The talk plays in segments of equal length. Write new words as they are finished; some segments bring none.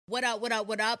What up, what up,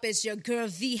 what up? It's your girl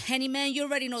V-Henny, man. You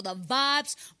already know the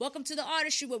vibes. Welcome to the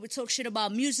Artistry, where we talk shit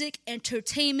about music,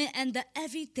 entertainment, and the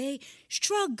everyday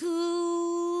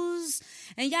struggles.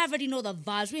 And y'all already know the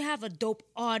vibes. We have a dope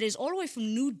artist all the way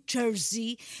from New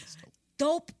Jersey.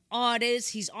 Dope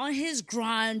artist. He's on his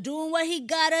grind, doing what he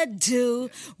gotta do.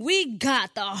 We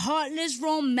got the heartless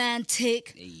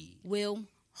romantic, Will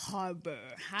Harbor.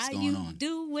 How you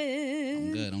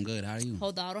doing? I'm good. How are you?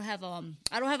 Hold on,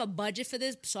 I don't have a budget for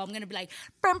this, so I'm gonna be like,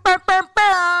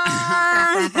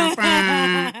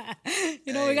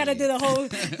 you know, we gotta do the whole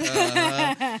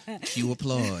cue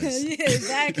applause. Yeah,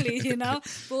 exactly. You know,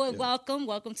 but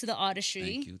welcome to the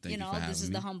Artistry. Thank you know, for having this is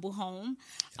me. the humble home.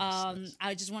 Yes.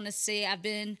 I just want to say I've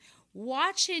been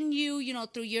watching you,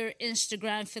 through your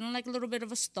Instagram, feeling like a little bit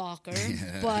of a stalker.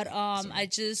 But I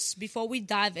just, before we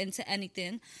dive into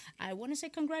anything, I want to say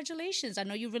congratulations. I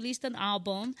know you released an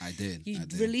album. I did. You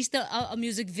released a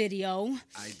music video.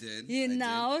 I did.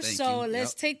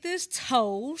 Let's take this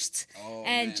toast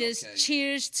and just okay.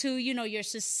 cheers to, your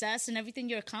success and everything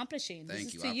you're accomplishing.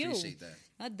 Thank you. To I you. appreciate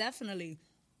that. Definitely.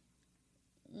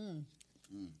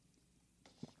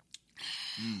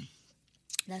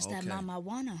 That's that mama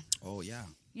wanna. Oh yeah.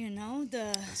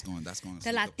 That's going.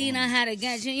 The Latina had to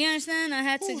get you. You understand? I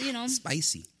had to,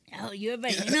 Spicy. Oh, you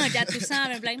already know. Ya tú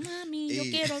sabes. Like, mami, yo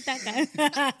quiero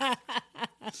taca.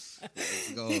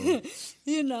 Let's go.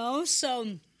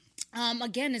 So,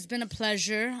 again, it's been a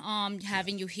pleasure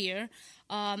having you here.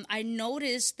 I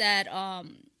noticed that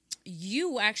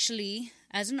you actually,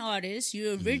 as an artist,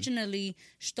 you originally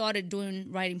started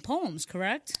writing poems,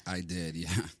 correct? I did.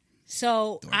 Yeah.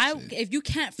 So if you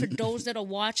can't, for those that are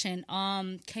watching,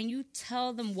 can you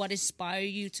tell them what inspired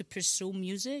you to pursue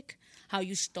music? How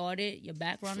you started, your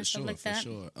background and stuff like that? For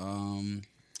sure.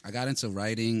 I got into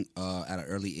writing at an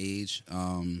early age.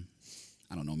 I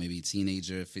don't know, maybe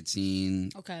teenager,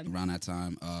 15, around that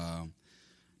time.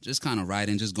 Just kind of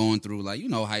writing, just going through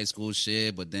high school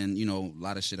shit, but then a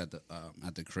lot of shit at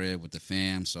the crib with the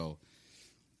fam. So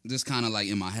just kind of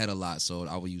in my head a lot, so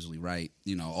I would usually write,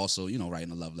 also, writing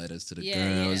the love letters to the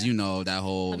girls, that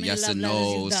whole yes and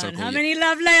no circle. How many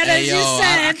love letters you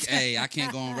sent? I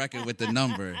can't go on record with the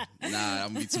number. Nah,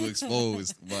 I'm gonna be too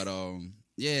exposed. But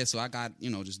so I got,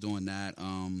 just doing that.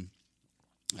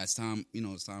 As time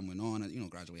went on,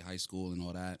 graduate high school and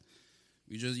all that.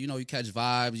 You just, you catch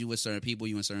vibes, you with certain people,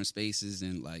 you in certain spaces,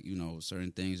 and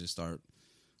certain things just start.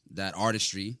 That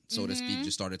artistry, so to speak,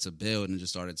 just started to build and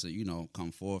just started to,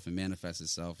 come forth and manifest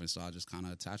itself. And so I just kind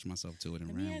of attached myself to it and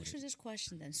ran with it. Let me ask you this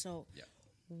question then. So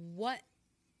what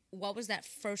was that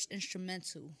first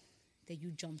instrumental that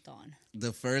you jumped on?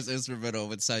 The first instrumental, I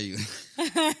would tell you.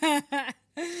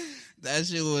 That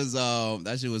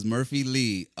shit was Murphy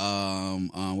Lee.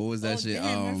 What was that shit?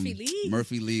 Damn, Murphy Lee?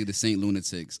 Murphy Lee, the Saint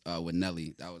Lunatics, with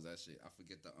Nelly. That was that shit. I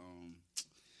forget the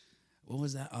what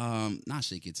was that? Not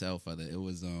Shake Your Tail Feather. It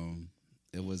was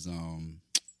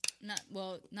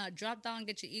Not Drop Down,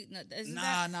 Get You Eat. It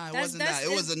wasn't that.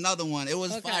 It was another one. It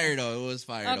was fire though. It was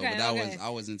fire though. But I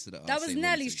was into the. That was Saint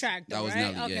Nelly's Lunatics. track though, that was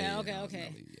right? Nelly. Okay.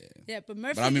 Nelly, Yeah, but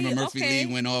Murphy. But I remember Lee, Murphy Lee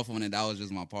went off on it. That was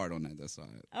just my part on that. That's why.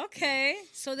 Okay,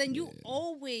 so then you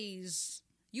always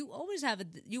had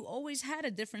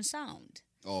a different sound.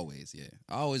 Always, yeah.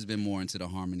 I always been more into the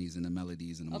harmonies and the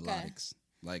melodies and the melodics.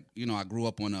 Like, I grew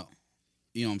up on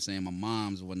what I'm saying, my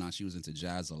mom's or whatnot, she was into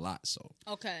jazz a lot, so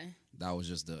that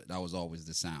was always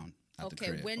the sound at the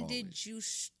crib. When did you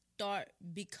start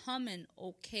becoming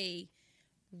okay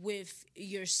with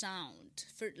your sound?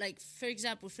 For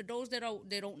example, for those that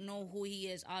don't know who he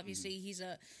is, obviously he's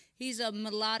a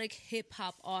melodic hip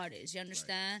hop artist. You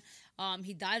understand? Right.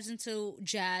 He dives into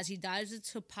jazz. He dives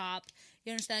into pop.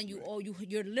 You understand?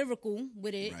 You're lyrical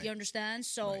with it. Right. You understand?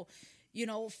 So. Right.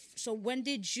 So when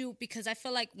did you, because I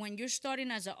feel like when you're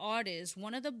starting as an artist,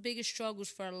 one of the biggest struggles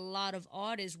for a lot of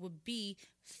artists would be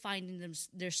finding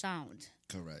their sound.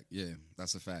 Correct. Yeah,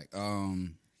 that's a fact.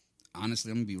 Honestly,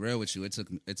 I'm going to be real with you. It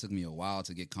took me a while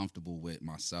to get comfortable with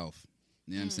myself.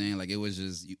 You know what I'm saying? Like, it was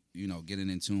just, getting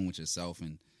in tune with yourself.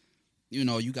 And,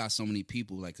 you got so many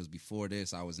people, because before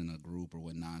this, I was in a group or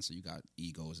whatnot. So you got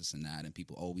egos, this and that. And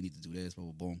people, we need to do this,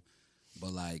 boom, boom, boom.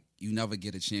 But, you never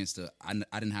get a chance to... I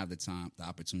didn't have the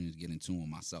opportunity to get in tune with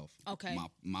myself. Okay.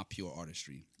 My pure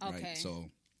artistry. Okay. Right?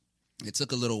 So, it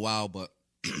took a little while, but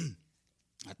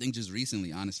I think just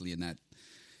recently, honestly, in that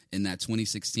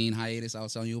 2016 hiatus I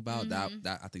was telling you about,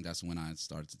 that I think that's when I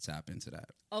started to tap into that.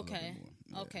 Okay.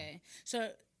 Yeah. Okay. So,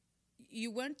 you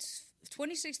went...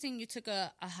 2016, you took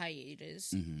a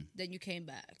hiatus. Then you came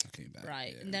back. I came back,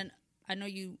 right? Yeah. And then I know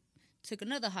you took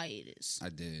another hiatus. I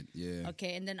did, yeah.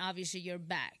 Okay, and then obviously you're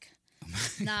back.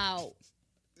 Now,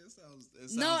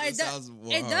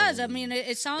 It does. I mean,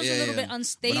 it sounds a little bit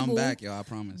unstable. But I'm back, yo. I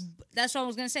promise. That's what I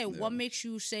was gonna say. Yeah. What makes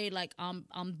you say like I'm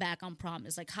back? I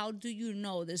promise. Like, how do you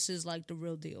know this is like the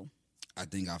real deal? I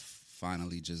think I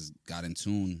finally just got in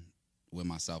tune with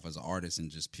myself as an artist and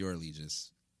just purely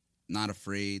just not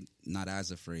afraid, not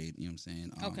as afraid. You know what I'm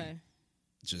saying? Okay.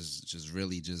 Just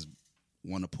really just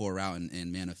want to pour out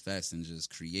and manifest and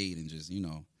just create and just, you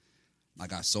know, I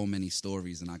got so many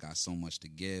stories and I got so much to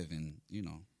give and, you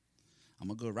know, I'm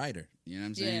a good writer. You know what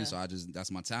I'm saying? Yeah. So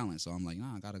that's my talent. So I'm like,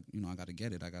 nah, I gotta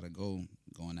get it. I gotta go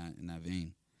in that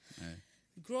vein. Yeah.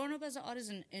 Growing up as an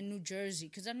artist in New Jersey,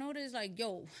 because I noticed like,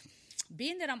 yo,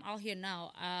 being that I'm out here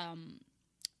now,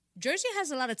 Jersey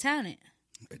has a lot of talent.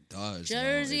 It does.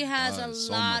 Jersey has a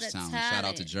lot of talent. Shout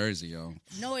out to Jersey, yo.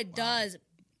 No, it does.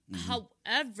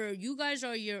 However, you guys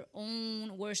are your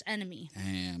own worst enemy.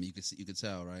 Damn, you could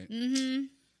tell, right? Mm-hmm.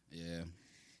 Yeah.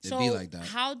 So be like that.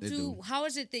 How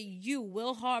is it that you,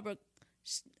 Will Harbor,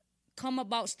 come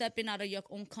about stepping out of your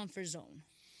own comfort zone?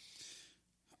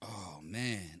 Oh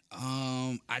man,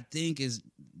 I think is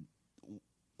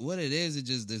what it is. It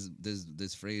just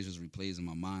this phrase just replays in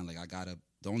my mind. Like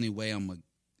the only way I'm gonna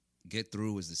get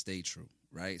through is to stay true,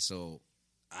 right? So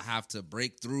I have to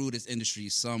break through this industry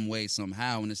some way,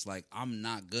 somehow. And it's like, I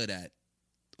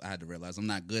had to realize I'm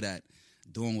not good at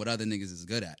doing what other niggas is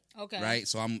good at. Okay. Right?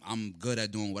 So I'm good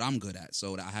at doing what I'm good at.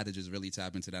 So I had to just really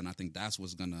tap into that. And I think that's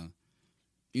what's going to,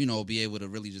 you know, be able to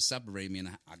really just separate me.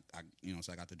 And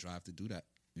so I got the drive to do that.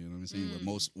 You know what I'm saying?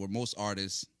 Where most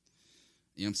artists,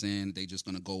 you know what I'm saying, they just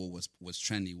going to go with what's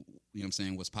trendy, you know what I'm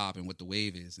saying, what's popping, what the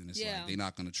wave is. And it's like, they're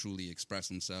not going to truly express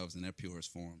themselves in their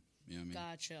purest form. You know what I mean?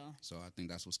 Gotcha. So I think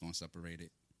that's what's going to separate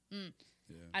it.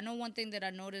 Yeah. I know one thing that I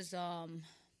noticed,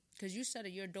 because you said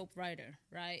that you're a dope writer,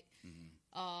 right?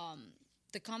 Mm-hmm.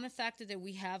 The common factor that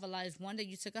we have a lot is, one, that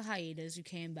you took a hiatus, you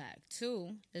came back.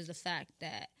 Two, is the fact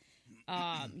that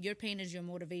your pain is your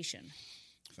motivation.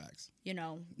 Facts. You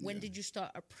know, when did you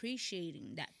start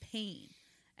appreciating that pain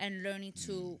and learning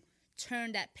to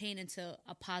turn that pain into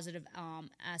a positive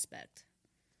aspect?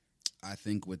 I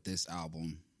think with this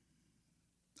album,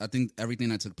 I think everything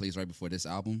that took place right before this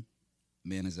album,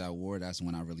 Man Is At War, that's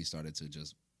when I really started to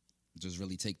just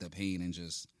really take the pain and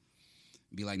just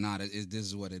be like, nah, this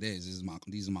is what it is.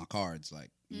 These are my cards,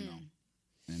 like, you know.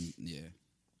 And, yeah.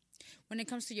 When it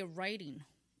comes to your writing,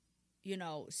 you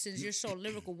know, since you're so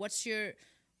lyrical, what's your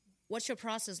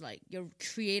process like? Your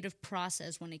creative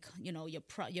process when it, you know, your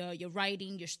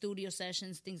writing, your studio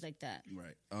sessions, things like that.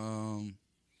 Right.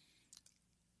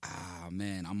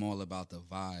 Man, I'm all about the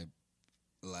vibe.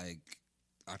 Like,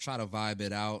 I try to vibe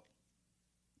it out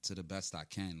to the best I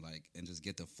can, like, and just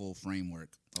get the full framework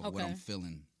of what I'm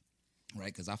feeling, right?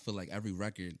 Because I feel like every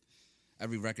record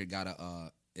got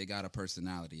a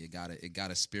personality. It got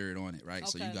a spirit on it, right?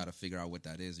 Okay. So you got to figure out what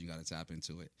that is. You got to tap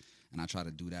into it, and I try to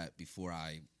do that before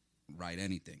I write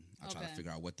anything. I try to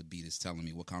figure out what the beat is telling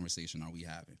me. What conversation are we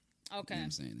having? Okay, you know what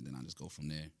I'm saying, and then I just go from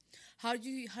there. How do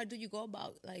you go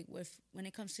about, like, when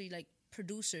it comes to like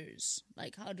producers?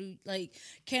 Like, how do, like,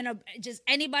 can just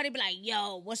anybody be like,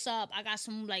 yo, what's up, I got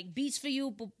some like beats for you,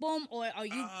 boom, boom? Or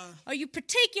are you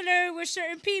particular with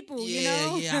certain people?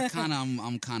 Yeah, you know?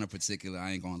 I'm kind of particular.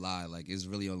 I ain't gonna lie. Like, it's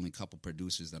really only a couple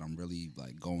producers that I'm really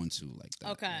like going to like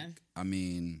that. Okay. Like, I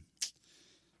mean,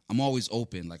 I'm always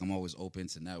open. Like, I'm always open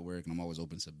to network and I'm always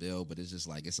open to build, but it's just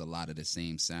like, it's a lot of the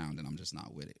same sound and I'm just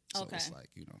not with it. So it's like,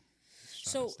 you know.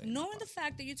 So knowing the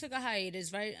fact that you took a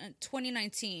hiatus, right, in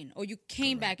 2019, or you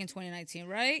came back in 2019,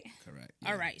 right? Correct.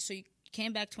 Yeah. All right. So you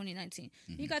came back 2019.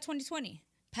 You got 2020.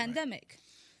 Pandemic.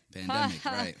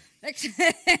 Right.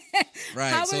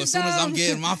 Right. So as soon as I'm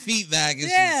getting my feet back,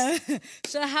 it's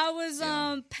just... So how was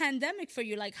pandemic for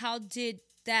you? Like, how did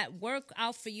that work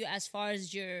out for you as far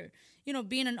as your, you know,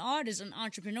 being an artist, an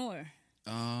entrepreneur?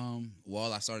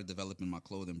 Well, I started developing my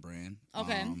clothing brand.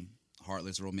 Okay.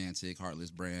 Heartless Romantic,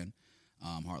 Heartless brand.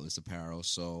 Heartless Apparel.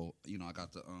 So, you know, I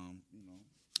got the,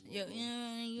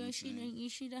 you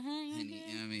see the hat? You know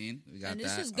what I mean? We got and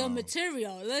this that. is good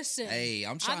material. Listen. Hey,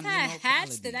 I'm trying I've to had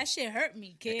hats that shit hurt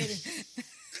me, kid.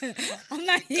 I'm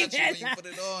not even. Put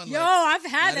it on, yo, I've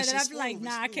had that, and I'm like,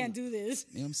 nah, I can't do this.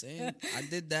 You know what I'm saying? I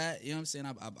did that. You know what I'm saying?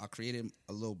 I created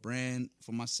a little brand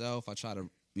for myself. I try to,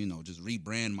 you know, just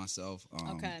rebrand myself.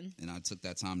 And I took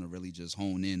that time to really just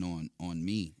hone in on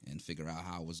me and figure out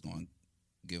how I was going to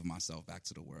give myself back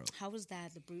to the world. How was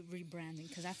that, the rebranding?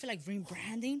 Because I feel like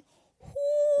rebranding,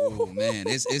 oh man,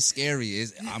 it's scary.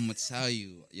 I'm gonna tell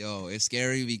you, yo, it's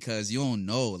scary because you don't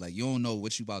know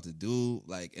what you about to do,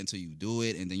 like, until you do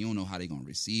it, and then you don't know how they gonna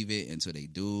receive it until they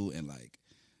do, and like,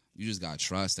 you just gotta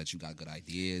trust that you got good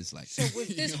ideas. Like, so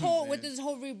with this whole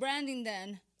rebranding,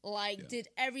 then Like, did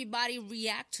everybody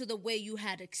react to the way you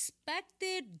had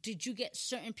expected? Did you get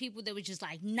certain people that were just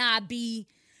like, nah, B,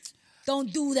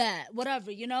 don't do that,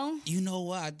 whatever, you know? You know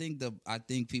what? I don't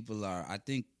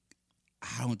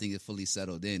think it fully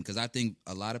settled in, because I think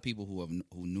a lot of people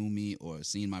who knew me or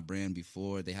seen my brand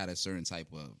before, they had a certain type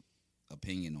of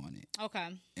opinion on it. Okay.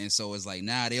 And so it's like,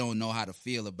 now they don't know how to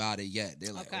feel about it yet.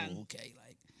 They're like, oh, okay,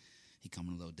 like, he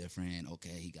coming a little different. Okay,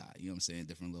 he got, you know what I'm saying,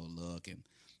 different little look. And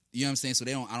you know what I'm saying? So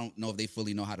I don't know if they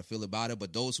fully know how to feel about it,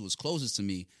 but those who was closest to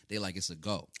me, they like, it's a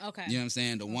go. Okay. You know what I'm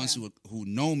saying? The ones who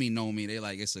know me, they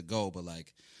like, it's a go. But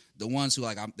like, the ones who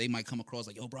like, they might come across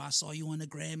like, yo, bro, I saw you on the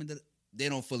gram, and they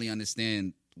don't fully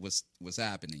understand what's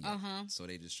happening yet. So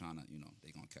they just trying to, you know,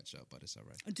 they gonna catch up, but it's all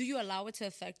right. Do you allow it to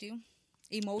affect you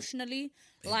emotionally?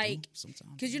 Like,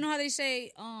 sometimes, because you know how they say,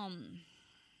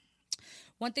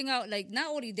 one thing out, like, not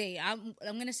only I'm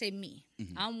gonna say me.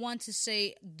 I'm one to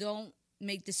say, don't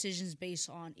make decisions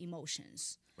based on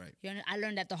emotions. Right. You know, I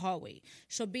learned that the hard way.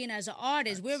 So being as an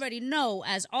artist, we already know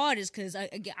as artists, because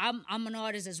I'm an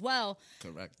artist as well.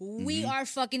 Correct. We are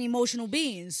fucking emotional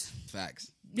beings.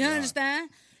 Facts. You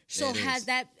understand? So has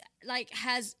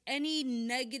any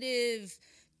negative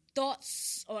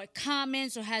thoughts or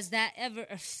comments, or has that ever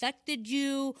affected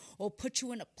you or put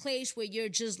you in a place where you're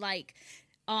just like,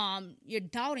 you're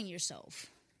doubting yourself?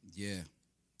 Yeah.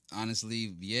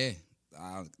 Honestly, yeah. You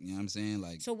know what I'm saying?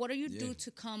 Like, so what do you do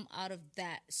to come out of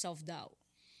that self-doubt?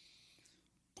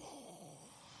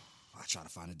 I try to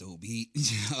find a dope beat.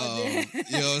 You know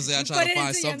what I'm saying? I try to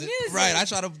find something. Right. I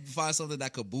try to find something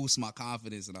that could boost my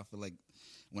confidence. And I feel like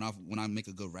when I make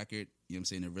a good record, you know what I'm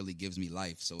saying, it really gives me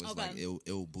life. So it's like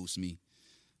it'll boost me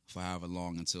for however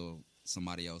long, until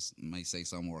somebody else might say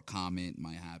something or a comment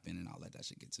might happen, and I'll let that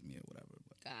shit get to me or whatever.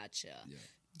 But, gotcha. Yeah.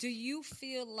 Do you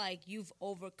feel like you've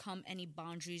overcome any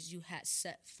boundaries you had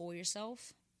set for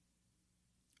yourself?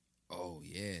 Oh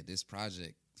yeah, this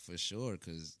project for sure.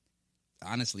 Because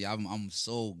honestly, I'm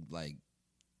so like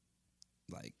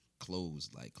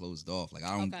closed off. Like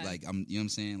I don't like, I'm, you know what I'm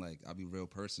saying? Like, I'll be real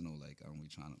personal. Like, I'm really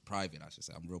trying to private. I should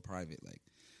say I'm real private. Like,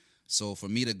 so for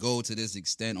me to go to this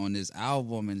extent on this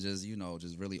album and just, you know,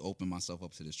 just really open myself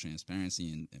up to this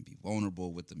transparency and be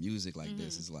vulnerable with the music like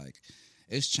this is like,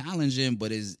 it's challenging,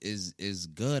 but is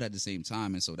good at the same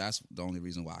time. And so that's the only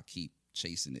reason why I keep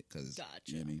chasing it. Cause, gotcha.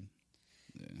 You know what I mean?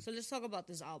 Yeah. So let's talk about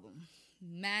this album.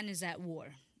 Man is at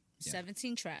War.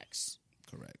 17 tracks.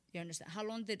 Correct. You understand? How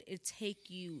long did it take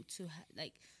you to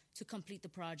complete the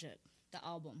project, the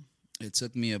album? It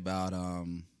took me about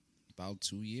 2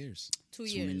 years. 2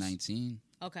 years. 2019.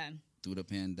 Okay. Through the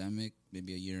pandemic,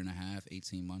 maybe a year and a half,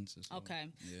 18 months or so. Okay.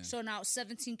 Yeah. So now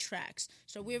 17 tracks.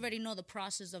 So we already know the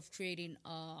process of creating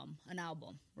an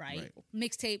album, right?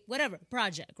 Mixtape, whatever,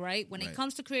 project, right? When it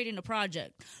comes to creating a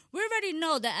project, we already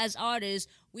know that as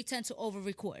artists, we tend to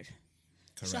over-record.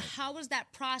 Correct. So how was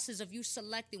that process of you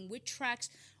selecting which tracks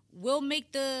will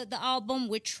make the album,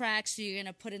 which tracks you're going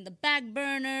to put in the back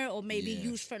burner or maybe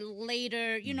use for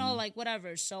later, you know, like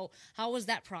whatever. So how was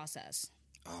that process?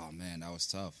 Oh, man, that was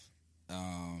tough.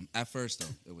 At first,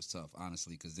 though, it was tough,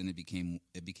 honestly, because then it became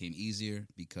easier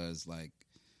because, like,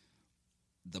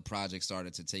 the project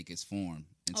started to take its form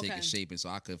and take its shape. And so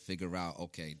I could figure out,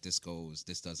 okay, this goes,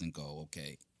 this doesn't go,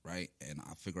 okay, right? And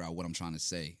I figure out what I'm trying to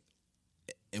say.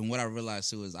 And what I realized,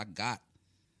 too, is I got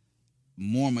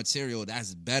more material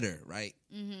that's better, right?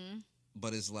 Mm-hmm.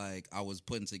 But it's like I was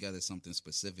putting together something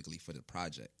specifically for the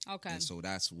project. Okay. And so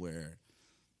that's where,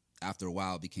 after a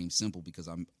while, it became simple because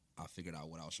I figured out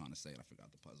what I was trying to say and I figured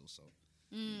out the puzzle. So,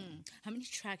 how many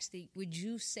tracks would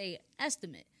you say,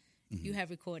 estimate, you have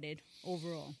recorded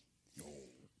overall?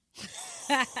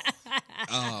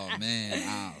 Oh,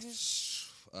 man.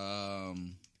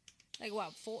 Like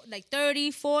what?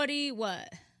 30, 40,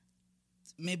 what?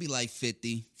 Maybe like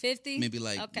 50. 50? Maybe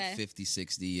like 50,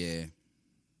 60, yeah.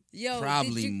 Yo,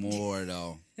 probably more,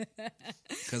 though.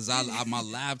 Because my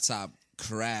laptop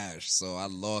crashed, so I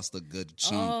lost a good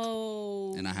chunk.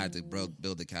 Oh. And I had to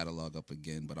build the catalog up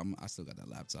again, but I still got that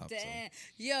laptop. Damn. So.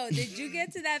 Yo, did you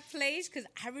get to that place? Because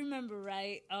I remember,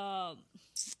 right,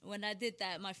 when I did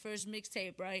my first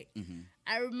mixtape, right? Mm-hmm.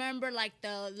 I remember, like,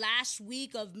 the last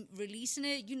week of releasing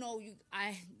it, you know, you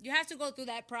have to go through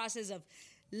that process of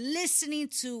listening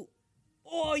to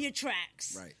all your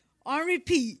tracks. Right. On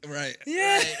repeat. Right.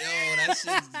 Yeah. Right. Yo, that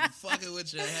shit's fucking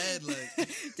with your head. Like,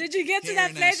 did you get to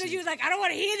that place where you was like, I don't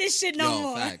want to hear this shit no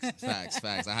more?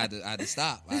 Facts. I had to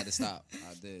stop. I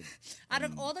did. Out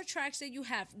of all the tracks that you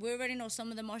have, we already know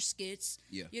some of them are skits.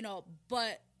 Yeah. You know,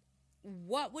 but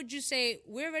what would you say?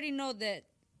 We already know that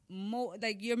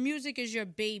like your music is your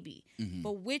baby. Mm-hmm.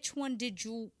 But which one did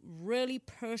you really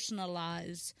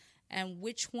personalize And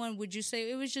which one would you say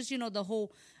it was just, the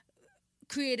whole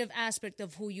creative aspect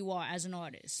of who you are as an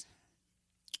artist?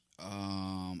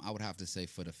 I would have to say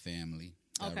For the Family,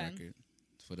 that record.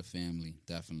 For the Family,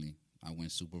 definitely. I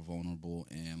went super vulnerable,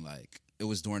 and like it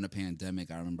was during the pandemic.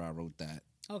 I remember I wrote that.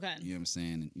 Okay. You know what I'm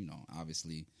saying? And,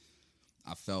 obviously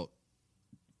I felt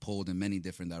pulled in many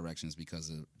different directions because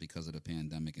of the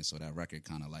pandemic, and so that record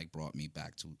kind of like brought me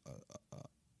back to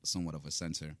somewhat of a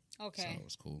center. Okay. So it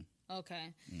was cool.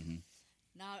 Okay. Mm-hmm.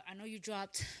 Now I know you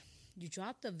dropped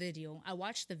the video. I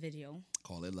watched the video.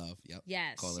 Call It Love. Yep.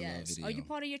 Yes. Call It Love video. Are you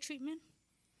part of your treatment?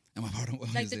 Am I part of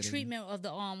what? Like the treatment of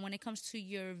the when it comes to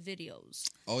your videos.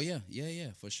 Oh yeah,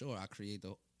 for sure. I create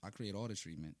all the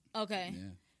treatment. Okay. Yeah.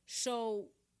 So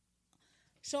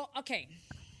okay.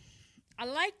 I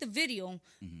like the video,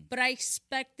 but I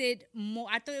expected more.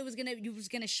 I thought you was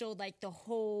gonna show like the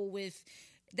whole with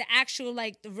the actual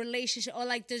like the relationship or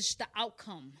like just the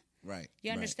outcome. Right.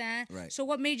 You understand? Right. So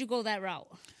what made you go that route?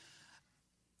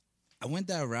 I went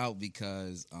that route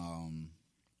because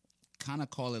kind of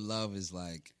Call It Love is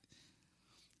like,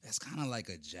 it's kind of like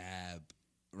a jab,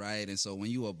 right? And so when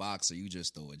you a boxer, you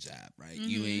just throw a jab, right? Mm-hmm.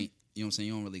 You ain't, you know what I'm saying?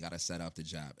 You don't really got to set up the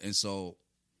jab. And so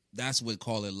that's what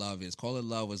Call It Love is. Call It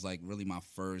Love was like really my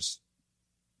first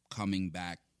coming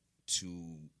back to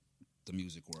the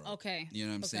music world. Okay. You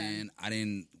know what I'm saying? I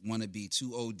didn't want to be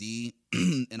too OD,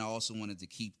 and I also wanted to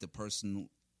keep the personal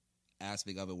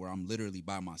aspect of it where I'm literally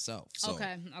by myself. So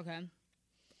okay.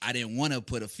 I didn't want to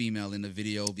put a female in the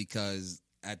video because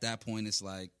at that point it's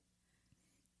like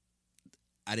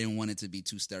I didn't want it to be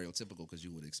too stereotypical because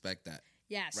you would expect that.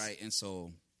 Yes. Right? And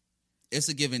so it's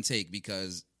a give and take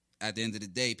because at the end of the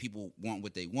day, people want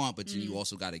what they want, but then you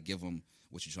also got to give them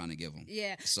what you're trying to give them.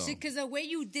 Yeah. So, because the way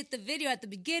you did the video at the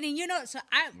beginning, so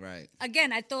I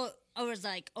thought, I was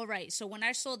like, all right. So when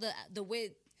I saw the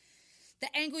way, the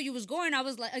angle you was going, I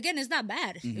was like, again, it's not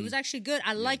bad. Mm-hmm. It was actually good.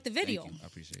 I liked the video. Thank you. I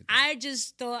appreciate that. I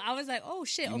just thought, I was like, oh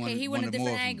shit, he went a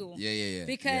different angle. Yeah.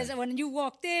 Because when you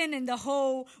walked in and the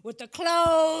whole, with the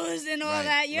clothes and all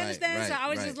that, you understand? So I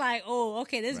was just like, oh,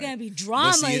 okay, there's going to be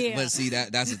drama here. But see,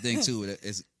 that's the thing too.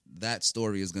 That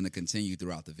story is going to continue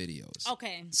throughout the videos.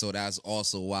 Okay. So that's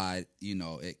also why,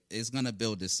 it's going to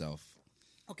build itself.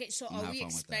 Okay, so are we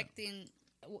expecting,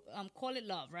 Call It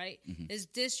Love, right? Mm-hmm. Is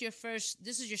this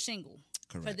is your single?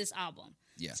 Correct. For this album?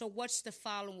 Yeah. So what's the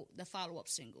follow-up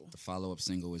single? The follow-up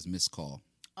single is Miss Call.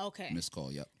 Okay. Miss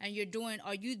Call, yep. And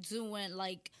are you doing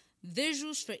like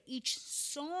visuals for each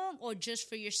song or just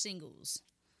for your singles?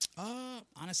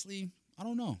 Honestly, I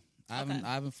don't know. I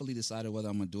haven't fully decided whether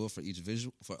I'm gonna do it for each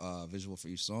visual for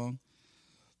each song.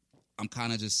 I'm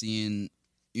kind of just seeing,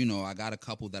 I got a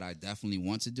couple that I definitely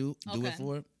want to do it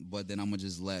for, but then I'm gonna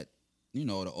just let the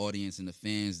audience and the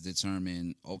fans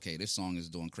determine, okay, this song is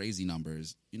doing crazy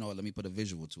numbers. Let me put a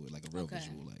visual to it, like a real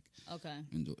visual,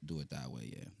 and do it that way,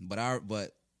 yeah. But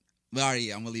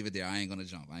I'm gonna leave it there. I ain't gonna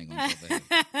jump ahead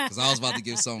because I was about to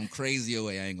give something crazy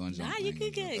away. I ain't gonna jump. Nah, you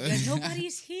could get it. Because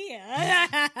nobody's here.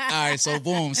 All right, so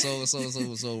boom, so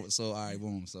all right,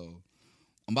 boom. So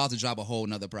I'm about to drop a whole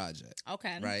nother project.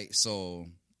 Okay, right. So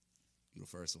you're the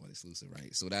first one exclusive,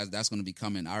 right? So that's going to be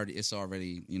coming. It's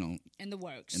already in the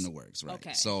works. Right.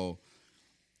 Okay. So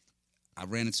I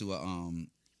ran into I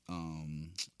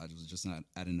was just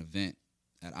at an event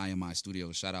at IMI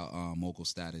Studios. Shout out Mogul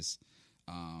Status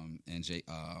and J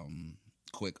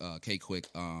K Quick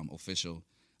official.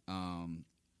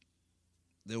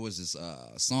 There was this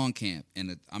song camp,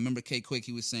 and I remember K Quick.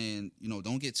 He was saying,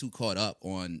 don't get too caught up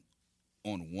on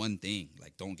one thing.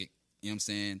 Like, don't get. You know what I'm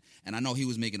saying? And I know he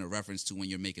was making a reference to when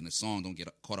you're making a song, don't get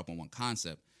caught up on one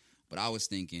concept. But I was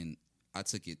thinking, I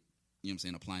took it,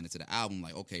 applying it to the album,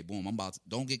 like, okay, boom,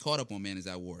 don't get caught up on Man Is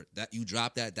That War. That you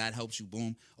drop that helps you,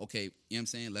 boom. Okay, you know what I'm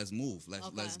saying? Let's move.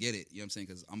 Let's get it. You know what I'm saying?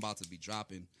 Because I'm about to be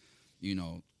dropping,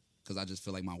 because I just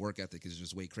feel like my work ethic is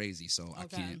just way crazy. So I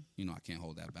can't, I can't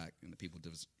hold that back. And the people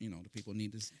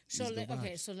need this. So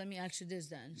let me ask you this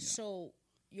then. Yeah. So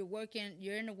you're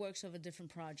in the works of a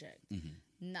different project.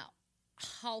 Mm-hmm. Now,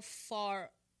 how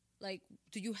far, like,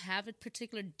 do you have a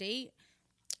particular date?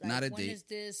 Like, not a when date. When is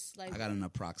this? Like, I got an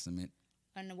approximate.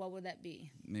 And what would that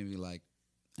be? Maybe like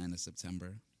end of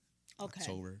September. Okay.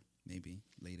 October, maybe,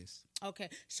 latest. Okay.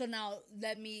 So now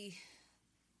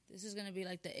this is going to be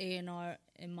like the A&R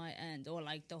in my end, or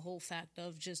like the whole fact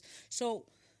of just, so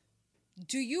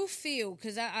do you feel,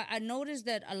 because I noticed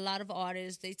that a lot of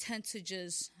artists, they tend to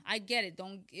just, I get it,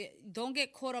 don't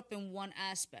get caught up in one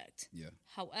aspect. Yeah.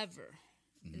 However,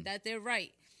 and that they're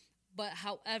right, but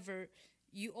however,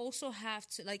 you also have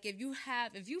to, like, if you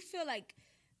feel like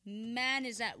Man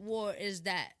Is At War is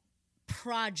that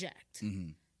project,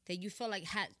 that you feel like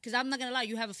had, because I'm not gonna lie,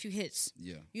 you have a few hits.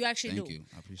 Yeah, you actually do. Thank you.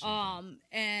 I appreciate that.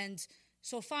 And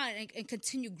so fine, and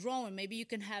continue growing. Maybe you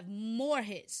can have more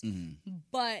hits,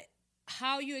 but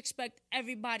how you expect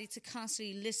everybody to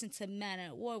constantly listen to Man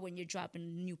at War when you're dropping a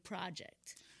new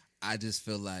project? I just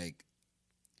feel like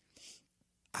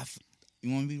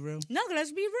you want to be real? No,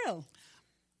 let's be real.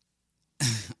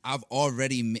 I've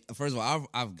already, first of all,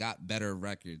 I've got better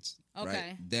records,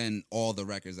 right, than all the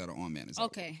records that are on Man.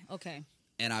 Okay.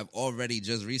 And I've already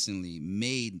just recently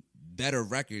made better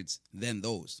records than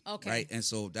those, right? And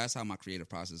so that's how my creative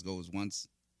process goes. Once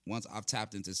I've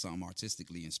tapped into something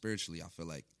artistically and spiritually, I feel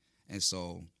like, and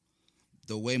so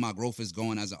the way my growth is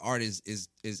going as an artist is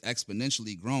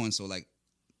exponentially growing. So like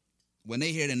when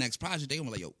they hear the next project, they gonna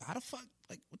be like, yo, how the fuck?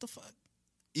 Like, what the fuck?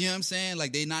 You know what I'm saying?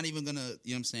 Like, they're not even gonna, you know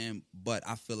what I'm saying? But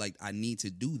I feel like I need to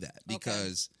do that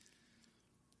because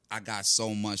I got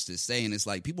so much to say. And it's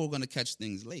like, people are gonna catch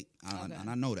things late. And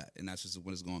I know that. And that's just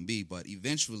what it's gonna be. But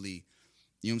eventually,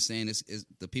 you know what I'm saying? It's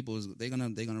the people, they're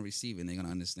gonna receive it and they're gonna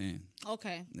understand.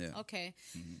 Okay. Yeah. Okay.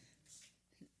 Mm-hmm.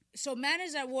 So Man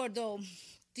is at War, though,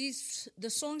 the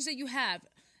songs that you have,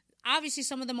 obviously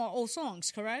some of them are old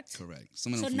songs, correct? Correct.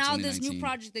 Some of them so from now this new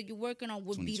project that you're working on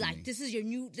would be like, this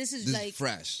is like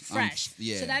fresh.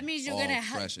 Yeah. So that means you're going to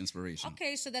have fresh inspiration.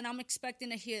 Okay, so then I'm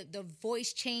expecting to hear the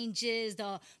voice changes,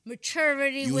 the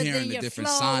maturity you within hearing your the different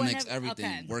flow. Sonics,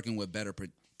 everything. Working with better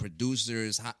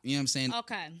producers, you know what I'm saying?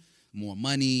 Okay. More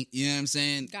money, you know what I'm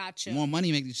saying? Gotcha. More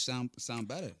money makes you sound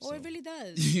better. Oh, so. It really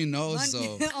does. You know, money,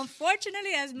 so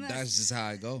unfortunately, that's just how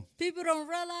I go. People don't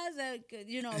realize that,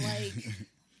 you know, like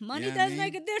money does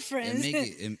make a difference.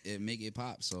 It make it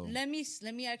pop. So let me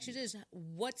ask you this: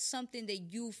 what's something that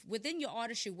you've within your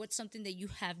artistry? What's something that you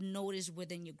have noticed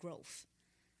within your growth?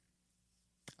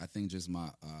 I think just my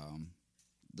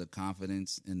the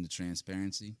confidence and the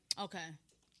transparency. Okay.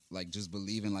 Like just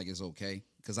believing like it's okay.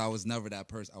 Because I was never that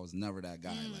person. I was never that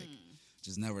guy. Like,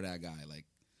 just never that guy. Like,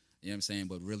 you know what I'm saying?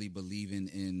 But really believing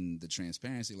in the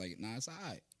transparency. Like, nah, it's all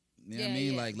right. You know what I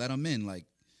mean? Yeah. Like, let them in. Like,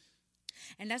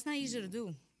 and that's not easy to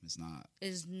do. It's not.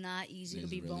 It's not easy to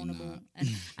be really vulnerable.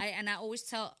 And I always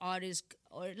tell artists,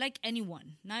 or like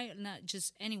anyone, not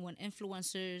just anyone,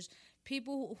 influencers,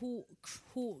 people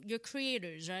who you're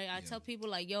creators, right? I tell people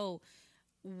like, yo,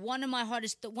 one of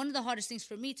the hardest things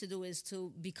for me to do is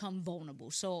to become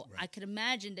vulnerable. So I could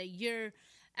imagine that you're,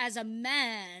 as a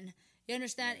man, you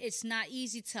understand, it's not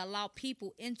easy to allow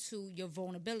people into your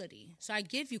vulnerability. So I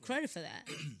give you credit for that.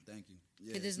 Thank you.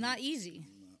 Yeah, it's not easy.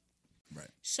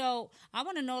 Right. So I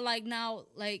want to know, like, now,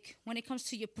 like, when it comes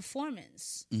to your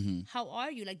performance, how are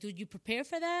you? Like, do you prepare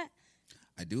for that?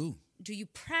 I do. Do you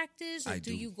practice, or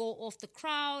do you go off the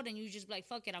crowd and you just be like,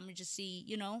 fuck it, I'm going to just see,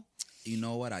 you know? You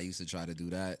know what? I used to try to do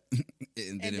that.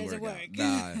 It didn't work out.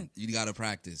 Nah, you got to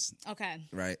practice. Okay.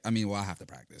 Right? I mean, well, I have to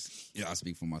practice. Yeah, I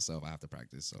speak for myself. I have to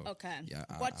practice. So okay. Yeah.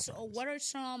 What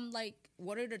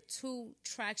are the two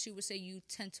tracks you would say you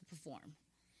tend to perform?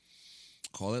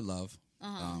 Call It Love.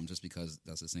 Just because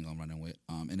that's the single I'm running with.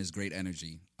 And it's great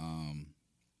energy.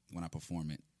 When I perform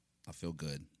it, I feel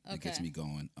good. Okay. It gets me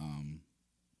going.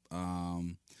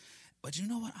 But you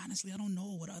know what? Honestly, I don't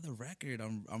know what other record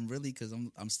I'm really, because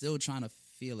I'm still trying to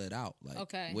feel it out.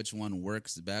 Like which one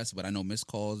works best. But I know Miss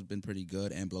Call's been pretty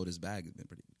good, and Blow This Bag has been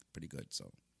pretty good.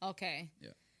 So okay, yeah.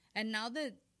 And now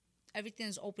that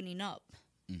everything's opening up,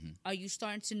 are you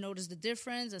starting to notice the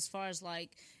difference as far as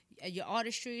like your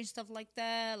artistry and stuff like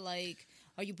that? Like,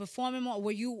 are you performing more?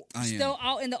 Were you still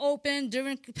out in the open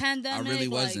during pandemic? I really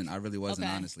wasn't.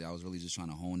 Honestly. I was really just trying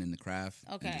to hone in the craft.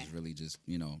 Okay. And just really just,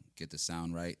 get the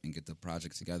sound right and get the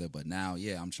project together. But now,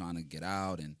 I'm trying to get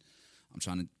out, and I'm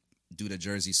trying to do the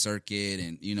Jersey circuit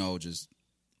and, just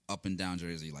up and down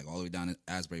Jersey, like all the way down to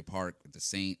Asbury Park with the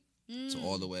Saint. So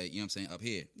all the way, up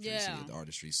here. Yeah. At the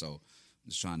Artistry. So I'm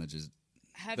just trying to just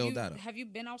build that up. Have you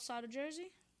been outside of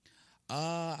Jersey?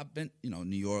 I've been,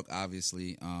 New York,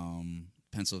 obviously,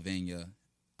 Pennsylvania,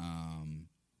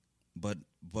 but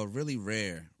really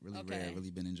rare, really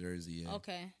been in Jersey. Yeah.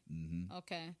 Okay. Mm-hmm.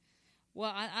 Okay.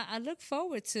 Well, I look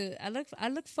forward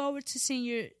to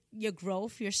seeing your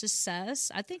growth, your success.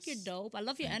 I think you're dope. I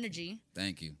love your energy.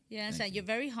 Thank you. Yeah, you're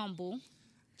very humble.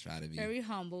 Try to be very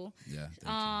humble. Yeah.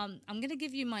 I'm gonna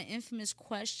give you my infamous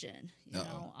question. You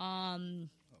know.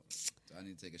 Do I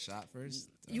need to take a shot first?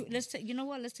 You know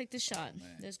what? Let's take the shot.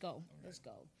 Man. Let's go. Right. Let's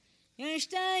go. You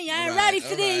understand? You ain't ready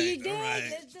for this. You did. Right.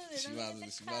 Let's do this.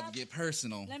 She's about to get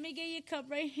personal. Let me get your cup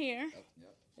right here. Yep.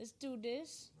 Let's do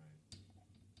this. Right.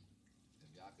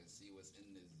 If y'all can see what's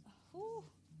in this bottle.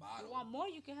 You want more?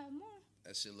 You can have more.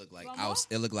 That shit look like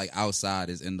it look like outside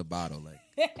is in the bottle. Like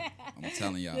I'm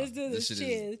telling y'all, let's do this. Shit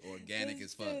Cheers. is organic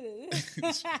as fuck.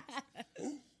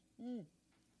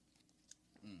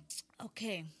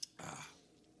 Okay.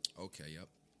 Okay. Yep.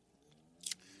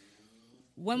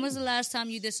 When was the last time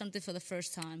you did something for the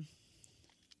first time?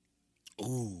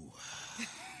 Ooh.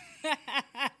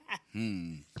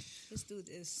 Let's do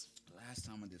this. The last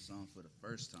time I did something for the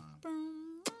first time.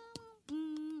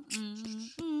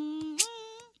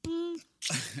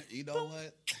 You know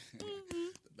what? The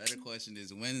better question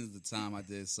is, when is the time I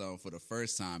did something for the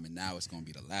first time, and now it's gonna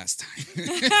be the last time?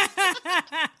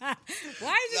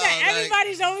 Why is it that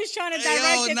everybody's always trying to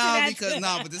direct it to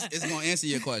that? But this is gonna answer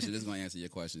your question. This is gonna answer your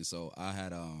question. So I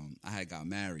had got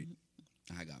married.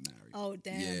 Oh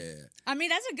damn! Yeah. I mean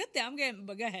that's a good thing.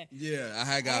 But go ahead. Yeah, I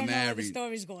had got married. Know where the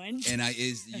story's going. And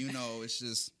it's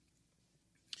just,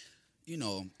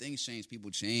 things change,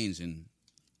 people change, and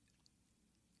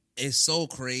it's so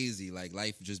crazy. Like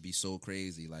life just be so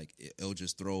crazy. Like it'll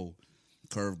just throw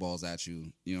curveballs at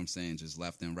you. You know what I'm saying? Just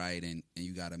left and right, and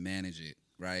you gotta manage it,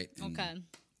 right? And okay.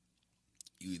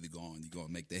 You either gonna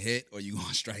make the hit or you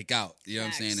gonna strike out. You know what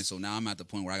I'm saying? And so now I'm at the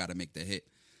point where I gotta make the hit.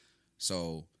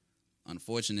 So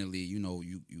unfortunately, you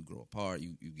grow apart,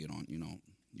 you get on,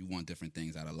 you want different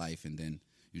things out of life, and then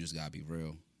you just gotta be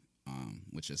real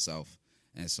with yourself.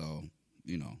 And so,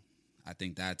 I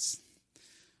think that's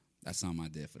something I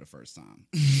did for the first time.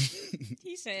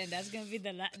 He's saying that's gonna be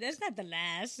the last. That's not the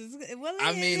last.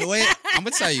 I mean, the way I'm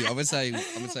gonna tell you,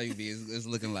 B, it's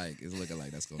looking like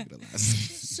that's gonna be the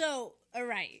last. So, all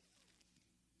right.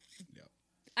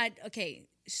 Yep. Okay.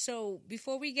 So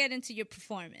before we get into your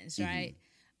performance, right?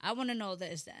 I want to know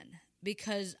this then,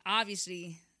 because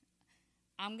obviously,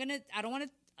 I don't want to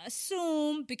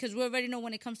assume, because we already know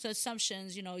when it comes to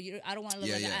assumptions, I don't want to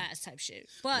look like an ass type shit.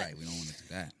 But right, we don't want to do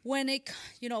that. When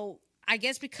I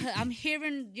guess because I'm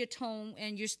hearing your tone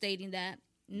and you're stating that,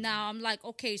 now I'm like,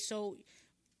 okay, so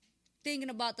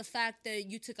thinking about the fact that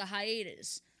you took a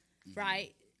hiatus,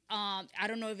 right? I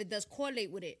don't know if it does correlate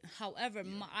with it. However,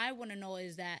 I want to know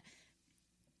is that,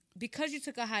 because you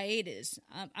took a hiatus,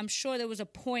 I'm sure there was a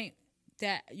point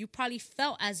that you probably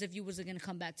felt as if you wasn't going to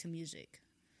come back to music,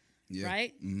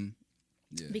 right? Mm-hmm.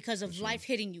 Yeah, because of life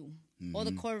hitting you, all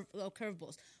the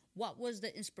curveballs. What was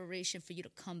the inspiration for you to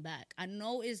come back? I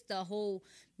know it's the whole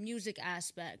music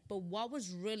aspect, but what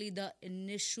was really the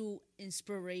initial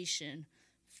inspiration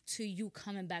to you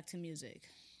coming back to music?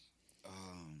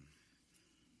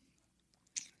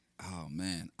 Oh,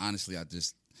 man. Honestly, I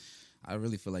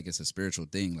really feel like it's a spiritual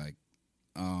thing. Like,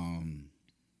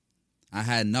 I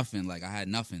had nothing.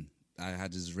 I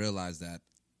had just realized that,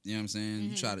 you know what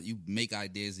I'm saying? You make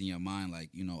ideas in your mind,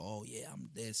 like, oh yeah, I'm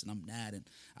this and I'm that, and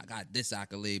I got this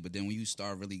accolade. But then when you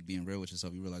start really being real with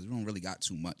yourself, you realize you don't really got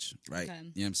too much, right? Okay. You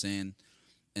know what I'm saying?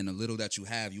 And the little that you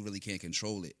have, you really can't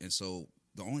control it. And so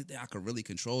the only thing I could really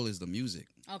control is the music.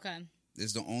 Okay.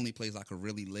 It's the only place I could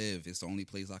really live. It's the only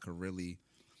place I could really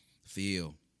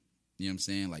feel. You know what I'm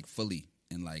saying? Like fully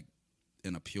and like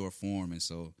in a pure form. And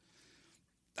so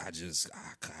I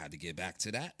had to get back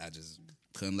to that. I just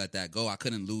couldn't let that go. I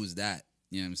couldn't lose that.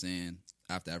 You know what I'm saying?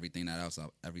 After everything else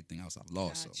I've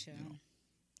lost. Gotcha.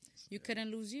 So, you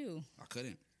couldn't lose you. I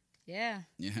couldn't. Yeah.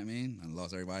 You know what I mean? I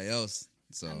lost everybody else.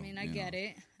 So I mean, I get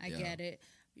it. I get it.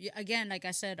 Again, like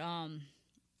I said, damn,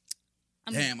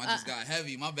 I just got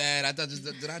heavy. My bad. I thought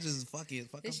did I just fuck up the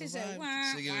vibe?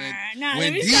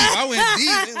 Went deep. I went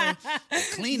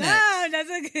deep. Clean that. No, that's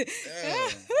a good.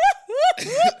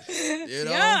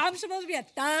 I'm supposed to be a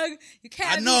thug. You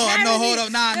can't. I know. Hold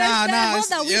up. Nah.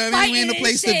 Hold on. You know what I mean? We in the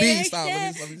place to be. Stop.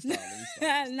 Let me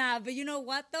stop. Nah, but you know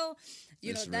what though?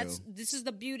 This is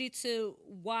the beauty to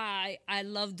why I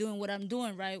love doing what I'm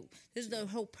doing, right? This is the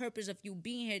whole purpose of you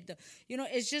being here.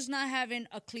 It's just not having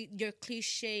your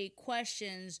cliche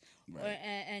questions, right,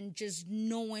 and just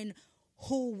knowing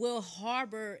who Will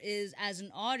Harbor is as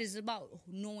an artist. It's about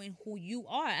knowing who you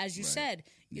are. As you said,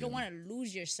 you don't want to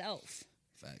lose yourself.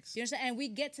 Facts. You understand? And we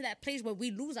get to that place where we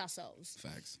lose ourselves.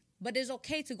 Facts. But it's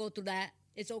okay to go through that.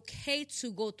 It's okay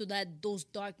to go through those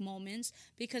dark moments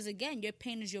because, again, your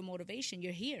pain is your motivation.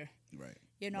 You're here. Right.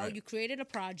 You created a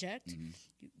project,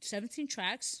 17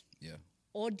 tracks. Yeah.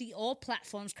 All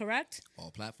platforms, correct?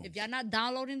 All platforms. If y'all not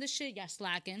downloading the shit, y'all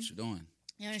slacking. What you doing?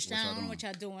 You understand what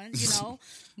y'all doing,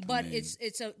 But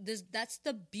that's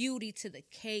the beauty to the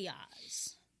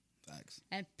chaos. Facts.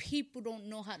 And people don't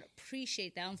know how to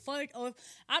appreciate that.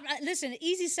 Listen,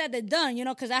 easy said than done, you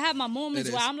know, because I have my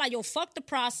moments where I'm like, yo, fuck the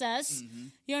process. Mm-hmm.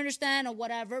 You understand? Or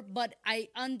whatever. But I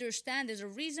understand there's a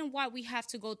reason why we have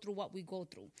to go through what we go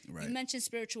through. Right. You mentioned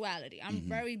spirituality. I'm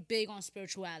very big on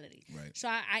spirituality. Right. So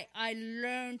I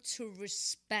learned to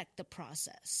respect the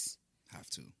process. Have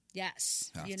to.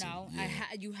 Yes, you know,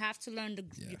 you have to learn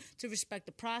to respect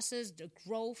the process, the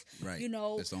growth. Right. You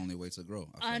know, that's the only way to grow.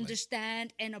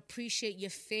 Understand and appreciate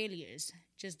your failures.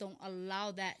 Just don't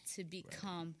allow that to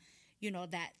become, you know,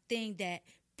 that thing that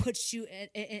puts you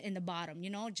in the bottom. You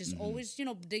know, just always, you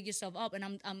know, dig yourself up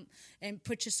and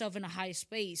put yourself in a higher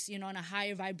space. You know, in a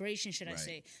higher vibration, should I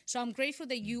say? So I'm grateful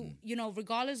that you know,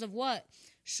 regardless of what.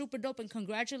 Super dope, and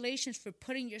congratulations for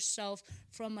putting yourself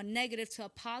from a negative to a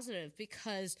positive,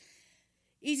 because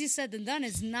easy said than done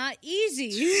is not easy.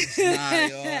 Nah,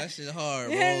 yo, that shit hard,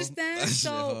 bro. You understand? That so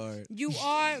shit hard. You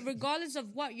are, regardless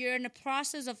of what, you're in the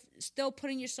process of still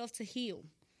putting yourself to heal.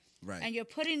 Right. And you're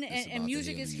putting, and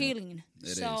music is healing.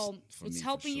 So it's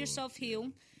helping yourself heal. Yeah.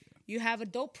 You have a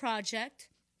dope project.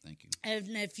 Thank you. And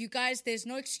if you guys, there's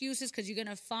no excuses, because you're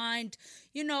going to find,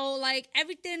 you know, like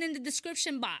everything in the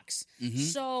description box. Mm-hmm.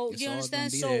 So, you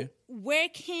understand? So where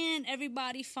can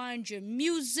everybody find your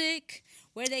music?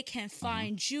 Where they can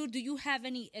find you? Do you have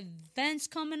any events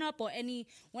coming up, or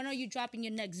when are you dropping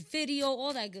your next video?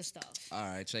 All that good stuff. All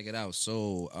right, check it out.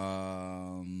 So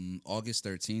August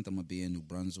 13th, I'm going to be in New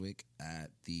Brunswick at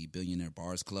the Billionaire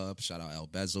Bars Club. Shout out El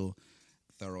Bezel,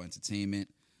 Thorough Entertainment.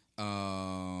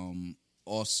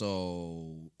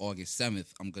 Also, August 7th,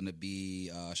 I'm going to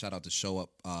be, shout out to Show Up,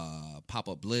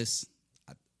 Pop-Up Bliss.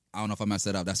 I don't know if I messed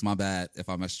it up. That's my bad if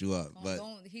I messed you up.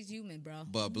 He's human, bro.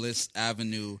 But Bliss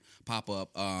Avenue Pop-Up,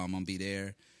 I'm going to be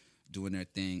there doing their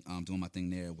thing, doing my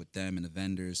thing there with them and the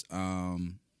vendors.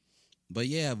 But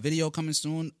yeah, video coming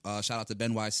soon. Shout out to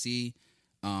Ben YC,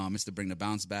 Mr. Bring the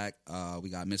Bounce Back. We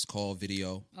got Miss Call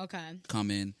video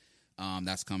coming.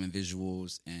 That's coming,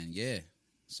 visuals. And yeah,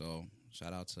 so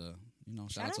shout out to... You know,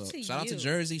 shout out to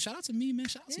Jersey. Shout out to me, man.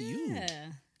 Shout out to you.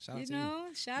 Shout out to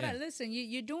you. Shout out. Listen,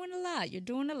 you're doing a lot. You're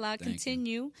doing a lot.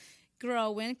 Continue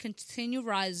growing. Continue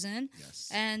rising. Yes.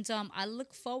 And I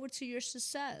look forward to your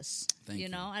success. Thank you.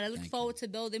 And I look forward to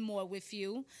building more with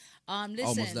you. Listen.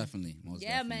 Oh, most definitely.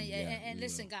 Man. And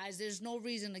listen, guys, there's no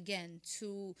reason,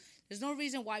 there's no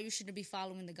reason why you shouldn't be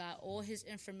following the guy. All his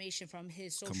information from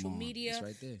his social media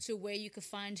right to where you can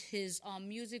find his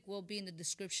music will be in the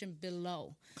description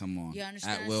below. Come on. You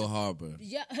understand? At Will Harbor.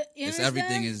 Yeah. It's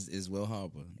everything is Will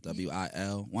Harbor.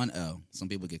 WIL, 1 L. Some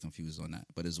people get confused on that.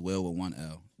 But it's Will with 1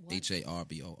 L.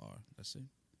 HARBOR. That's it.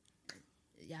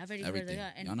 Yeah, I've already everything. Read it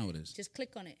out. And y'all know what it is. Just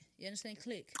click on it. You understand?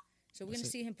 Click. So we're going to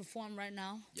see him perform right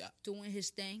now. Yeah. Doing his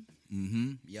thing.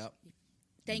 Mm-hmm. Yep.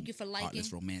 Thank you for liking.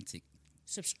 Heartless Romantic.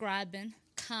 Subscribing.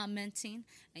 Commenting.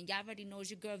 And y'all already know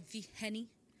it's your girl V-Henny.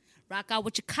 Rock out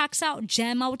with your cocks out.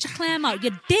 Jam out with your clam out.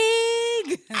 You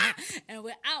dig? And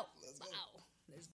we're out.